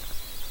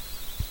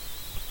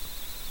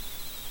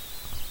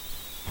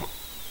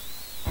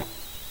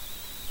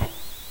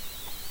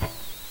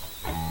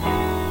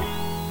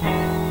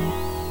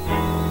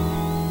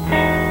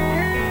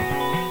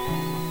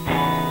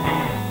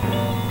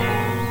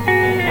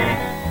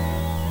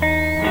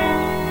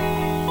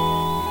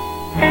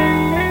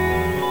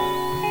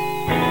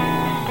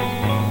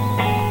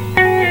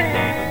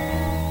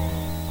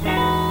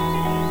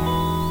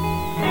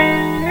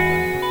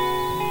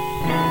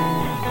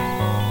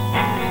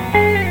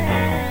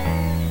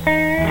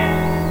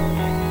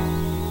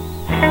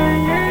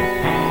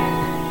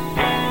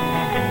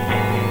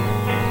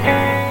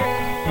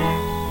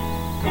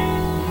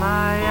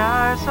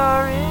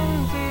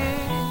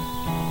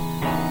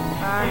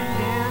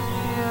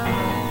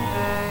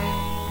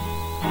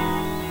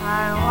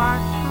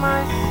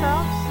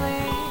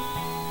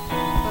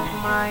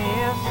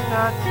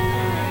start to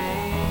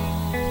ring.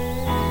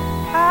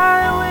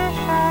 I wish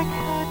I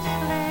could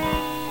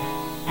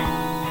sleep.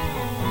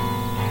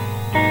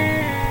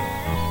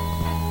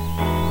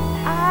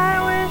 I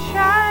wish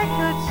I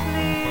could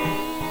sleep.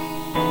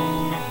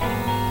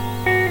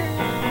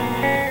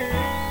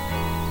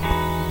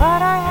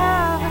 But I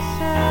have a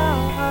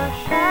silver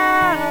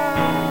shadow.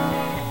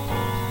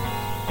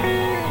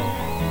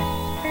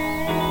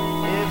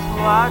 It's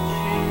watching